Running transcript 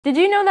Did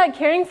you know that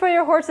caring for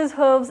your horse's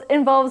hooves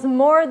involves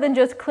more than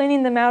just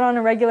cleaning them out on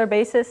a regular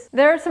basis?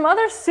 There are some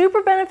other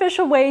super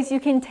beneficial ways you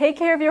can take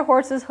care of your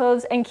horse's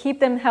hooves and keep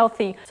them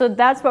healthy, so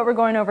that's what we're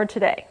going over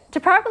today. To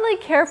properly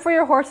care for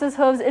your horse's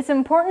hooves, it's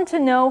important to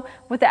know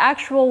what the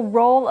actual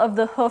role of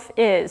the hoof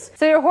is.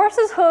 So your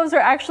horse's hooves are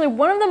actually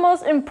one of the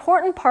most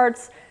important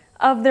parts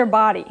of their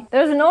body.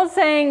 There's an old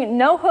saying,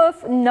 no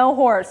hoof, no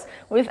horse.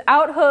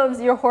 Without hooves,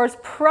 your horse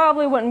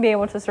probably wouldn't be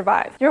able to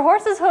survive. Your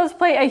horse's hooves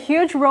play a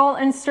huge role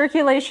in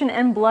circulation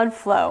and blood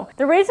flow.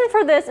 The reason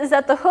for this is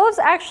that the hooves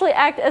actually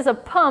act as a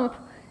pump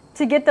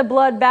to get the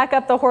blood back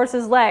up the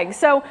horse's legs.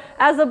 So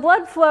as the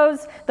blood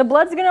flows, the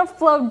blood's gonna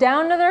flow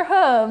down to their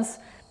hooves,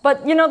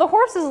 but you know, the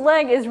horse's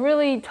leg is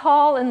really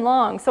tall and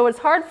long, so it's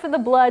hard for the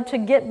blood to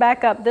get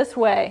back up this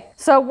way.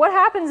 So what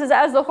happens is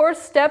as the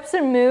horse steps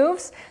and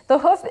moves, the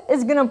hoof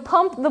is going to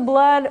pump the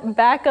blood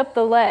back up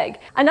the leg.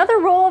 Another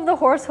role of the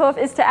horse hoof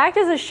is to act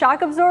as a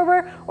shock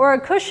absorber or a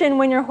cushion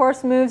when your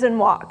horse moves and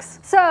walks.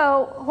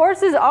 So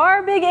horses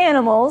are big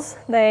animals.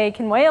 They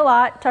can weigh a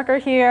lot. Tucker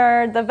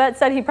here, the vet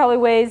said he probably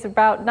weighs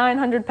about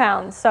 900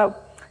 pounds. So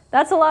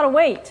that's a lot of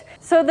weight.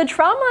 So the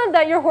trauma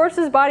that your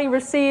horse's body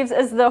receives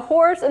as the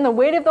horse and the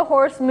weight of the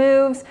horse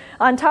moves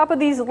on top of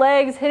these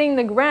legs hitting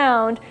the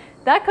ground,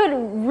 that could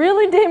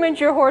really damage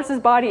your horse's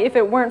body if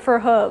it weren't for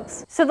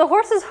hooves. So the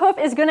horse's hoof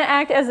is going to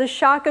act as a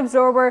shock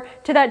absorber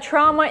to that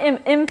trauma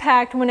and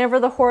impact whenever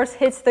the horse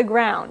hits the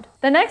ground.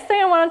 The next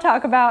thing I want to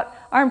talk about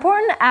are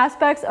important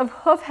aspects of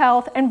hoof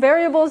health and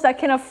variables that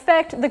can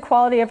affect the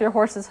quality of your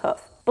horse's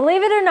hoof.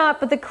 Believe it or not,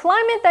 but the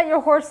climate that your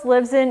horse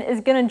lives in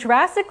is going to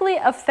drastically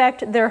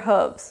affect their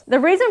hooves. The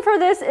reason for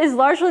this is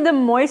largely the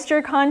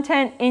moisture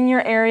content in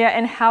your area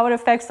and how it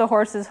affects the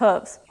horse's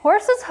hooves.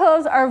 Horses'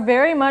 hooves are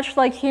very much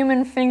like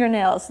human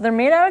fingernails. They're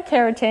made out of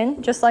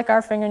keratin, just like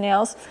our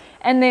fingernails,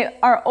 and they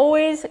are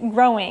always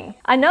growing.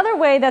 Another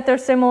way that they're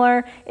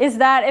similar is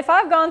that if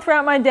I've gone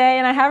throughout my day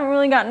and I haven't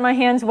really gotten my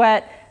hands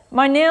wet,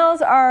 my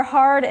nails are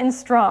hard and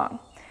strong.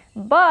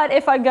 But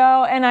if I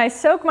go and I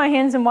soak my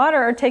hands in water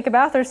or take a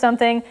bath or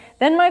something,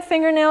 then my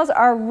fingernails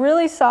are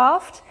really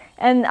soft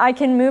and I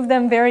can move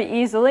them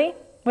very easily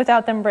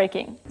without them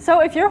breaking. So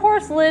if your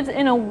horse lives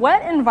in a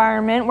wet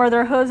environment where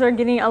their hooves are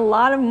getting a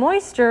lot of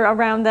moisture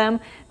around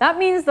them, that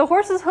means the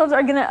horse's hooves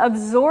are going to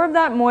absorb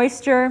that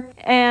moisture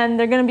and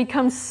they're going to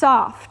become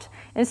soft.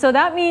 And so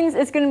that means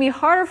it's going to be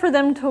harder for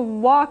them to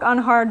walk on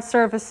hard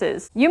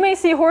surfaces. You may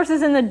see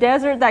horses in the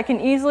desert that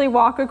can easily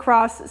walk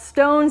across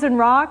stones and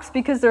rocks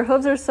because their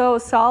hooves are so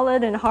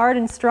solid and hard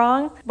and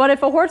strong. But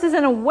if a horse is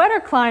in a wetter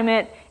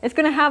climate, it's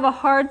going to have a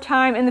hard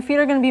time and the feet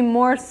are going to be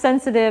more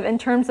sensitive in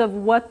terms of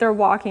what they're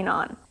walking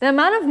on. The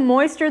amount of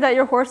moisture that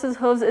your horse's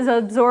hooves is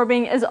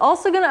absorbing is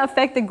also going to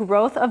affect the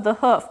growth of the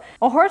hoof.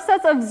 A horse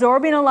that's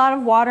absorbing a lot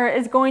of water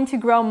is going to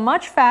grow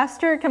much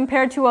faster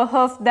compared to a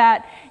hoof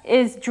that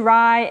is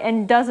dry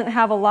and doesn't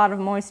have a lot of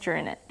moisture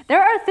in it.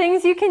 There are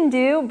things you can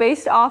do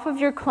based off of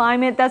your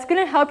climate that's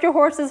going to help your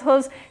horse's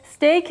hooves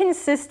stay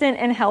consistent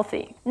and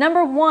healthy.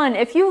 Number one,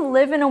 if you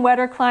live in a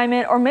wetter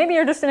climate, or maybe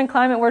you're just in a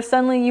climate where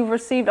suddenly you've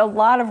received a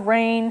lot of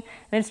rain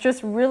and it's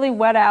just really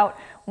wet out,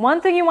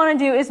 one thing you want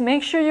to do is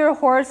make sure your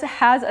horse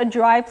has a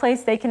dry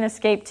place they can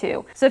escape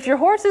to. So if your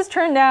horse is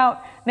turned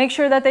out, make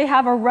sure that they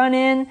have a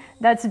run-in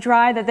that's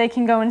dry that they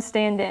can go and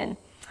stand in.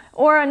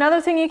 Or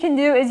another thing you can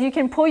do is you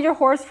can pull your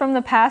horse from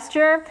the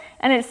pasture,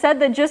 and it's said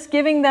that just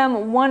giving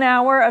them 1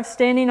 hour of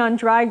standing on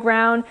dry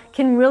ground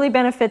can really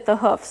benefit the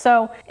hoof.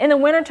 So in the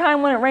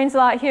wintertime when it rains a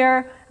lot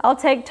here, I'll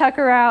take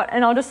Tucker out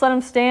and I'll just let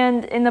him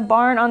stand in the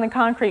barn on the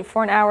concrete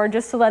for an hour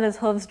just to let his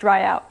hooves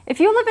dry out.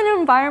 If you live in an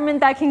environment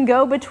that can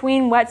go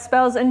between wet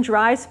spells and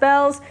dry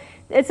spells,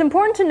 it's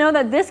important to know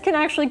that this can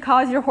actually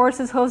cause your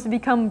horse's hooves to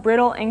become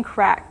brittle and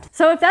cracked.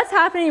 So if that's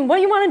happening,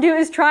 what you want to do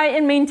is try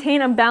and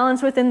maintain a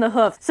balance within the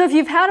hoof. So if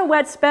you've had a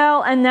wet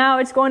spell and now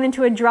it's going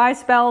into a dry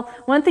spell,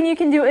 one thing you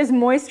can do is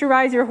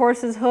moisturize your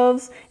horse's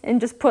hooves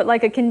and just put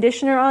like a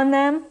conditioner on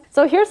them.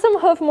 So here's some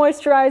hoof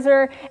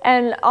moisturizer,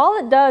 and all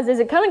it does is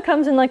it kind of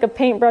comes in like a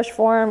paintbrush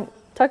form.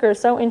 Tucker is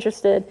so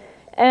interested.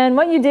 And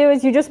what you do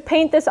is you just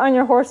paint this on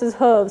your horse's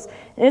hooves,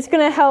 and it's going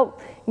to help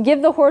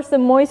give the horse the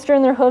moisture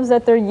in their hooves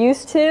that they're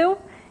used to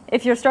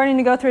if you're starting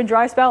to go through a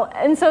dry spell.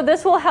 And so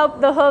this will help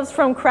the hooves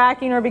from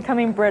cracking or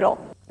becoming brittle.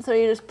 So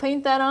you just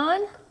paint that on,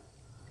 and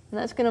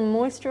that's going to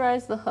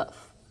moisturize the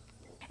hoof.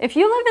 If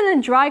you live in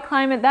a dry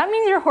climate, that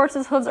means your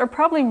horse's hooves are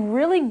probably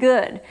really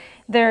good.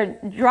 They're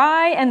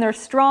dry and they're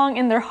strong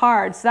and they're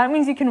hard. So that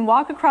means you can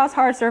walk across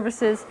hard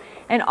surfaces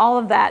and all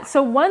of that.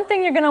 So one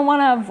thing you're going to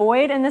want to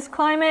avoid in this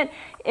climate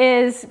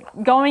is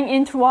going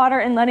into water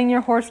and letting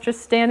your horse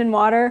just stand in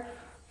water.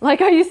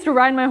 Like I used to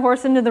ride my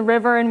horse into the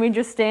river and we'd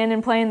just stand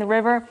and play in the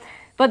river.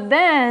 But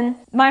then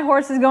my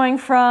horse is going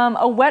from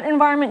a wet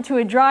environment to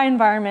a dry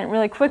environment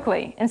really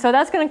quickly. And so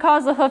that's going to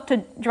cause the hoof to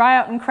dry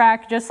out and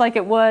crack just like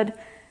it would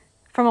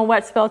from a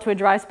wet spell to a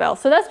dry spell.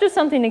 So that's just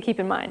something to keep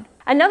in mind.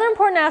 Another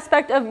important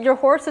aspect of your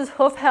horse's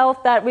hoof health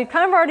that we've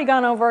kind of already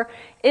gone over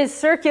is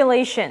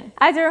circulation.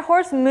 As your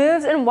horse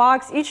moves and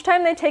walks, each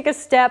time they take a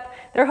step,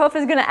 their hoof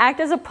is going to act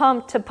as a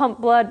pump to pump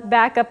blood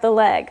back up the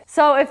leg.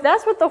 So if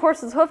that's what the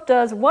horse's hoof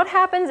does, what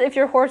happens if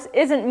your horse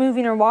isn't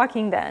moving or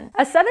walking then?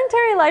 A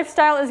sedentary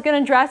lifestyle is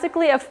going to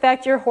drastically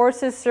affect your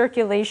horse's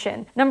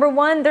circulation. Number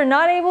one, they're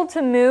not able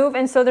to move,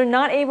 and so they're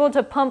not able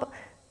to pump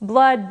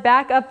blood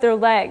back up their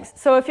legs.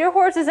 So if your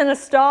horse is in a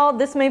stall,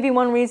 this may be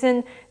one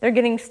reason they're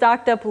getting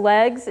stocked up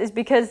legs, is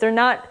because they're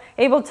not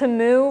able to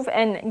move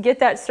and get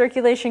that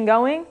circulation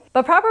going.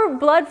 But proper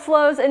blood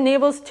flows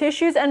enables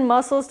tissues and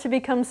muscles to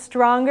become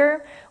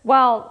stronger,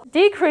 while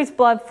decreased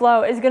blood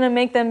flow is going to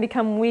make them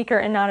become weaker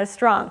and not as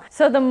strong.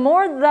 So the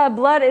more the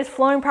blood is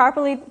flowing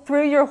properly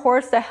through your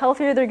horse, the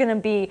healthier they're going to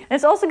be. And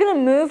it's also going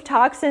to move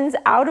toxins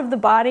out of the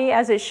body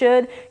as it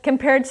should,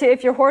 compared to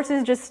if your horse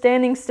is just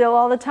standing still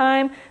all the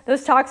time,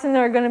 those toxins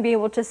are going to be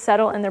able to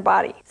settle in their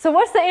body. So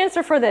what's the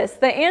answer for this?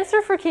 The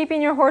answer for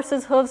keeping your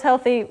horse's hooves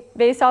healthy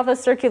based off of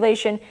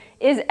circulation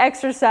is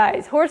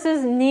exercise.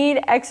 Horses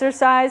need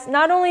exercise,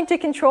 not only to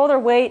control their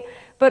weight,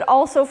 but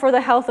also for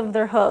the health of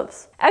their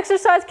hooves.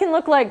 Exercise can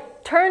look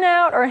like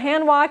turnout or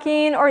hand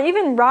walking or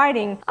even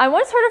riding. I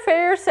once heard a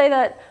farrier say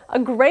that a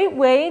great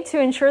way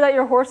to ensure that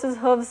your horse's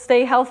hooves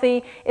stay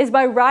healthy is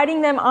by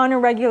riding them on a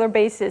regular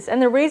basis.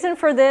 And the reason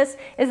for this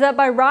is that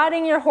by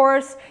riding your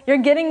horse, you're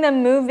getting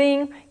them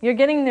moving, you're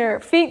getting their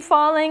feet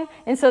falling,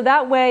 and so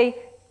that way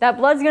that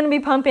blood's going to be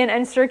pumping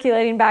and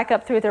circulating back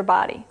up through their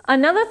body.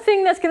 Another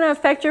thing that's going to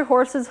affect your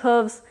horse's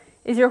hooves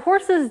is your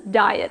horse's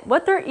diet,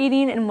 what they're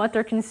eating and what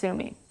they're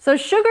consuming. So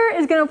sugar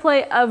is going to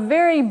play a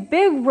very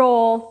big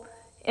role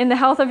in the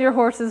health of your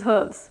horse's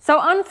hooves. So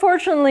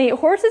unfortunately,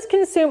 horses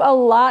consume a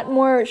lot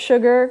more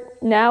sugar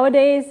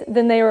nowadays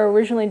than they were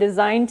originally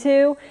designed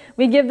to.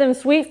 We give them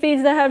sweet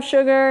feeds that have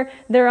sugar.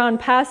 They're on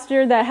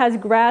pasture that has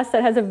grass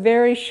that has a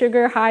very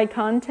sugar high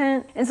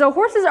content. And so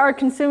horses are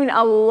consuming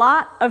a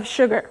lot of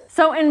sugar.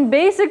 So in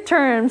basic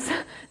terms,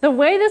 the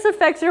way this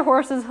affects your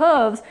horse's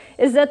hooves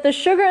is that the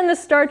sugar and the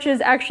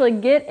starches actually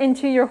get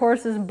into your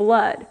horse's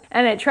blood,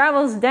 and it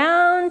travels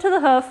down to the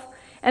hoof.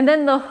 And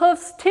then the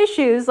hoof's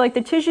tissues, like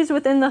the tissues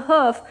within the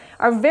hoof,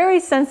 are very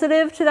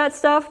sensitive to that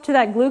stuff, to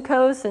that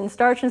glucose and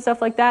starch and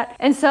stuff like that.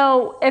 And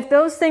so if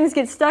those things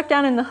get stuck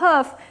down in the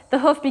hoof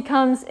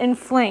becomes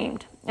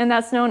inflamed. And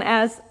that's known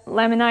as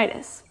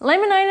laminitis.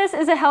 Laminitis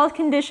is a health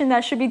condition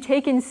that should be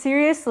taken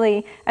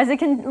seriously, as it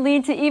can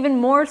lead to even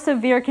more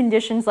severe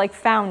conditions like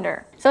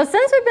founder. So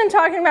since we've been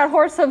talking about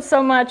horse hooves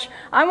so much,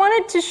 I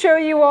wanted to show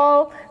you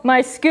all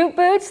my scoop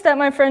boots that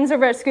my friends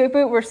over at Scoop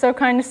Boot were so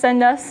kind to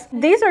send us.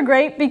 These are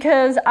great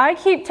because I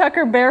keep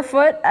Tucker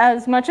barefoot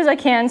as much as I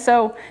can,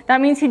 so that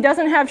means he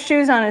doesn't have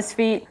shoes on his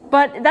feet.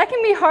 But that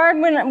can be hard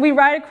when we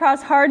ride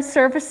across hard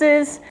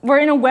surfaces. We're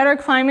in a wetter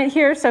climate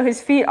here, so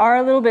his feet are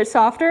a little bit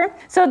softer.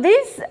 So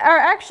these are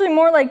actually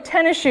more like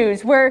tennis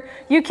shoes, where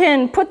you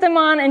can put them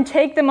on and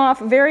take them off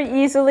very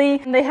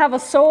easily. They have a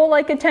sole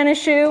like a tennis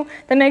shoe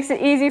that makes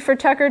it easy for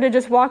Tucker to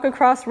just walk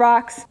across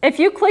rocks. If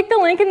you click the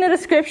link in the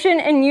description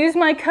and use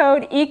my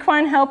code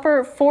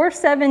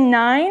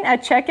EquineHelper479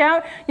 at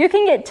checkout, you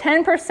can get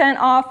 10%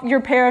 off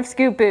your pair of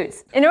Scoop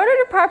boots. In order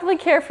to properly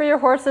care for your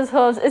horse's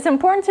hooves, it's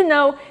important to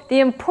know the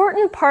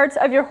important parts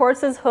of your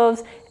horse's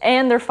hooves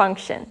and their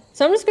function.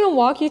 So I'm just going to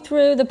walk you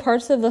through the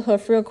parts of the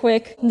hoof real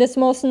quick. This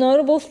most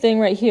notable thing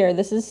right here,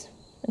 it's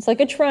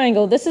like a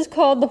triangle. This is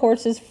called the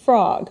horse's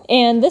frog.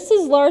 And this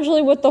is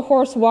largely what the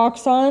horse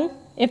walks on,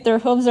 if their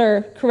hooves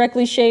are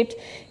correctly shaped,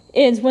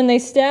 is when they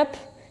step,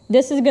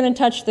 this is going to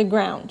touch the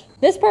ground.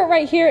 This part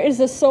right here is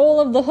the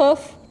sole of the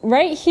hoof.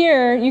 Right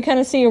here, you kind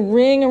of see a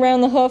ring around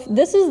the hoof.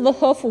 This is the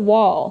hoof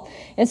wall.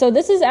 And so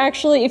this is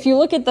actually, if you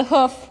look at the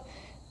hoof,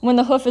 when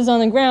the hoof is on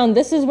the ground,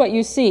 this is what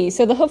you see.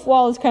 So the hoof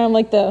wall is kind of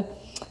like the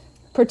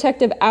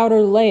protective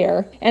outer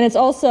layer. And it's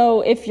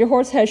also, if your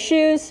horse has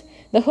shoes,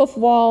 the hoof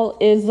wall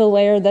is the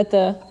layer that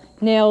the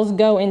nails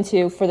go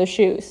into for the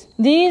shoes.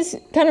 These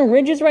kind of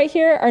ridges right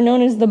here are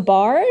known as the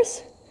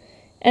bars,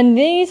 and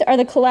these are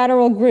the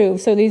collateral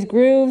grooves. So these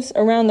grooves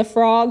around the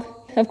frog.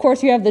 Of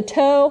course, you have the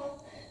toe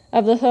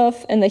of the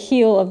hoof and the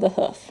heel of the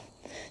hoof.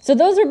 So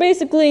those are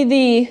basically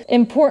the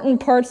important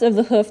parts of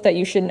the hoof that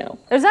you should know.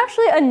 There's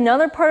actually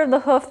another part of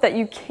the hoof that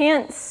you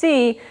can't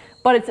see,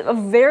 but it's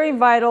very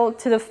vital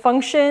to the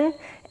function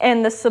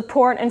and the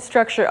support and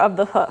structure of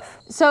the hoof.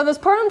 So this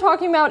part I'm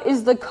talking about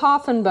is the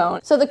coffin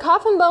bone. So the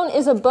coffin bone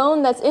is a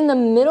bone that's in the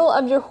middle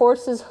of your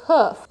horse's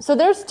hoof. So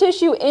there's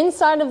tissue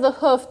inside of the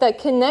hoof that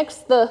connects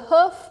the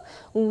hoof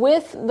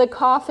with the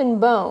coffin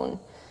bone.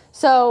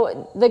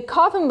 So the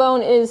coffin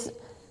bone is,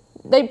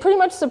 they pretty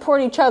much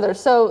support each other.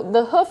 So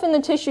the hoof and the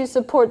tissue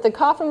support the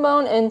coffin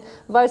bone, and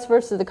vice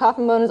versa. The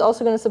coffin bone is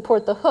also going to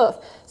support the hoof.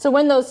 So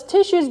when those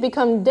tissues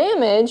become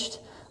damaged,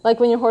 like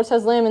when your horse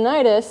has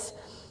laminitis,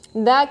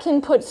 that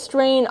can put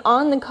strain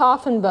on the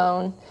coffin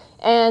bone,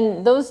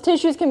 and those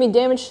tissues can be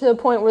damaged to the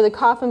point where the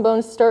coffin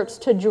bone starts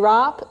to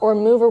drop or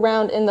move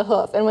around in the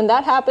hoof. And when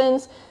that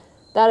happens,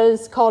 that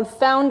is called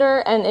founder,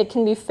 and it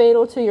can be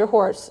fatal to your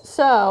horse.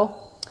 So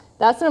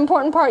That's an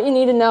important part you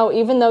need to know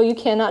even though you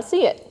cannot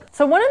see it.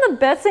 So one of the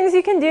best things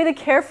you can do to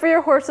care for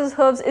your horse's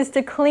hooves is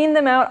to clean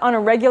them out on a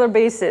regular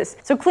basis.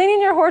 So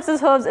cleaning your horse's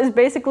hooves is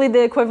basically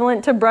the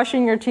equivalent to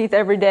brushing your teeth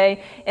every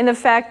day, in the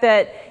fact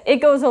that it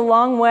goes a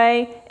long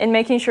way in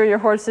making sure your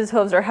horse's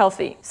hooves are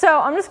healthy. So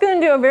I'm just going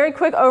to do a very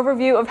quick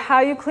overview of how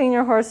you clean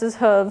your horse's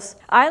hooves.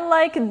 I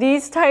like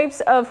these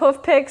types of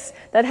hoof picks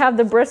that have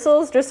the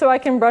bristles, just so I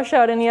can brush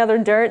out any other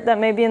dirt that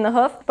may be in the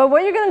hoof. But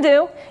what you're going to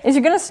do is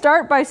you're going to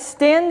start by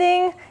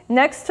standing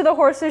next to the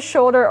horse's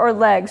shoulder or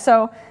leg.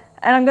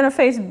 And I'm going to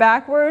face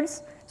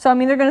backwards. So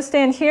I'm either going to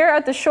stand here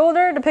at the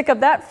shoulder to pick up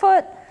that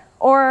foot,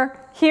 or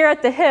here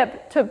at the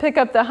hip to pick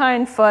up the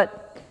hind foot.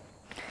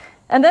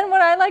 And then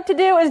what I like to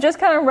do is just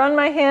kind of run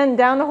my hand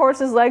down the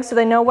horse's leg so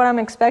they know what I'm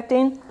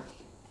expecting.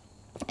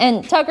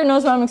 And Tucker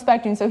knows what I'm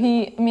expecting, so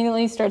he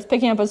immediately starts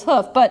picking up his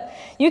hoof. But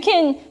you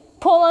can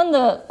pull on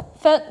the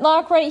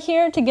fetlock right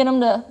here to get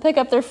them to pick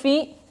up their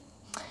feet.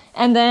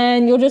 And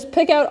then you'll just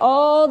pick out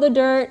all the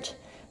dirt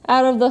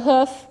out of the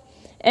hoof.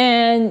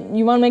 And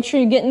you want to make sure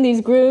you're getting these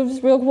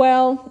grooves real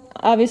well.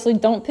 Obviously,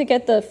 don't pick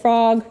at the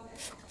frog.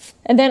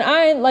 And then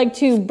I like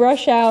to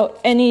brush out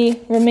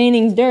any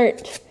remaining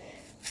dirt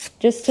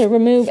just to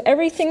remove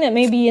everything that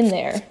may be in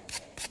there.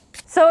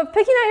 So if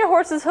picking out your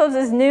horse's hooves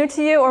is new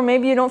to you, or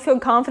maybe you don't feel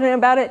confident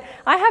about it,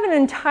 I have an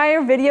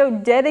entire video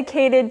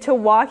dedicated to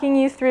walking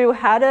you through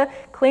how to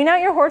clean out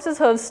your horse's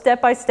hooves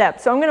step by step.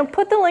 So I'm going to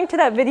put the link to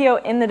that video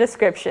in the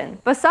description.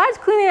 Besides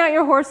cleaning out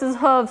your horse's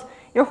hooves,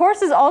 your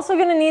horse is also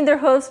going to need their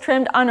hooves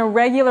trimmed on a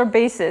regular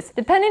basis.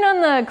 Depending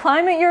on the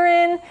climate you're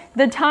in,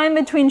 the time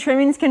between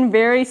trimmings can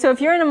vary. So if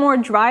you're in a more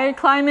drier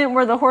climate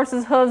where the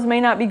horse's hooves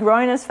may not be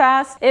growing as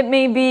fast, it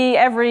may be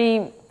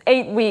every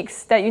 8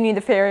 weeks that you need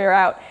the farrier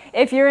out.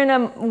 If you're in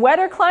a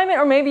wetter climate,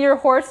 or maybe your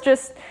horse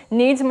just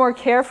needs more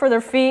care for their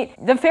feet,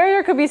 the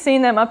farrier could be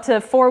seeing them up to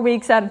 4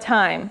 weeks at a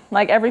time,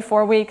 like every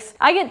 4 weeks.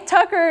 I get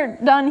Tucker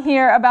done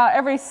here about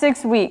every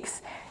 6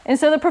 weeks. And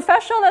so the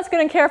professional that's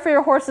going to care for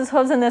your horse's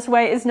hooves in this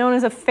way is known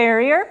as a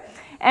farrier,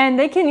 and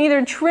they can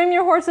either trim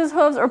your horse's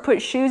hooves or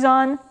put shoes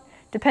on,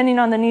 depending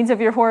on the needs of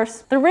your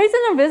horse. The reason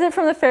a visit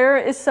from the farrier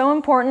is so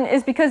important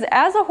is because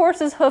as a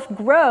horse's hoof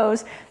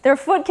grows, their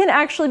foot can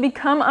actually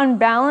become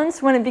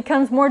unbalanced when it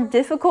becomes more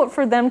difficult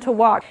for them to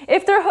walk.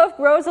 If their hoof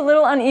grows a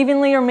little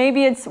unevenly, or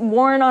maybe it's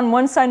worn on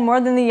one side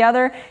more than the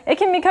other, it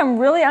can become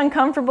really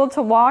uncomfortable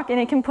to walk, and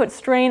it can put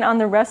strain on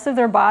the rest of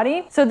their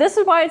body. So this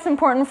is why it's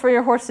important for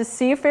your horse to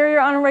see a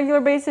farrier on a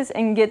regular basis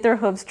and get their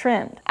hooves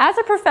trimmed. As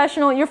a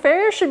professional, your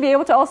farrier should be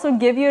able to also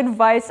give you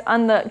advice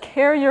on the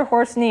care your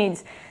horse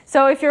needs.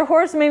 So if your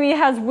horse maybe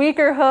has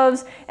weaker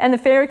hooves, and the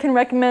farrier can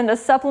recommend a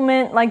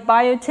supplement like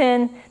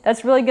biotin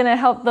that's really going to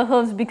help the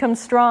hooves become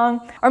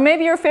strong. Or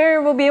maybe your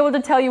farrier will be able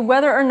to tell you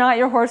whether or not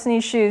your horse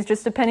needs shoes,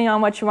 just depending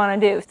on what you want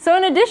to do. So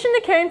in addition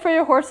to caring for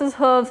your horse's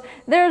hooves,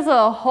 there's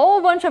a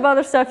whole bunch of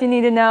other stuff you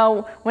need to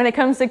know when it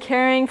comes to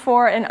caring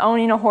for and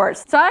owning a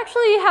horse. So I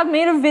actually have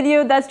made a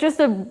video that's just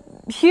a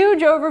huge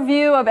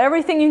overview of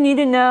everything you need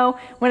to know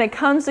when it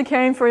comes to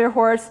caring for your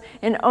horse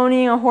and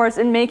owning a horse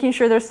and making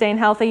sure they're staying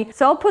healthy.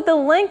 So I'll put the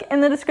link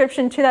in the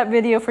description to that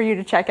video for you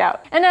to check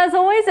out. And as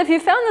always, if you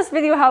found this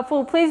video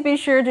helpful, please be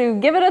sure to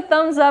give it a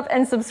thumbs up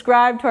and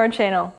subscribe to our channel.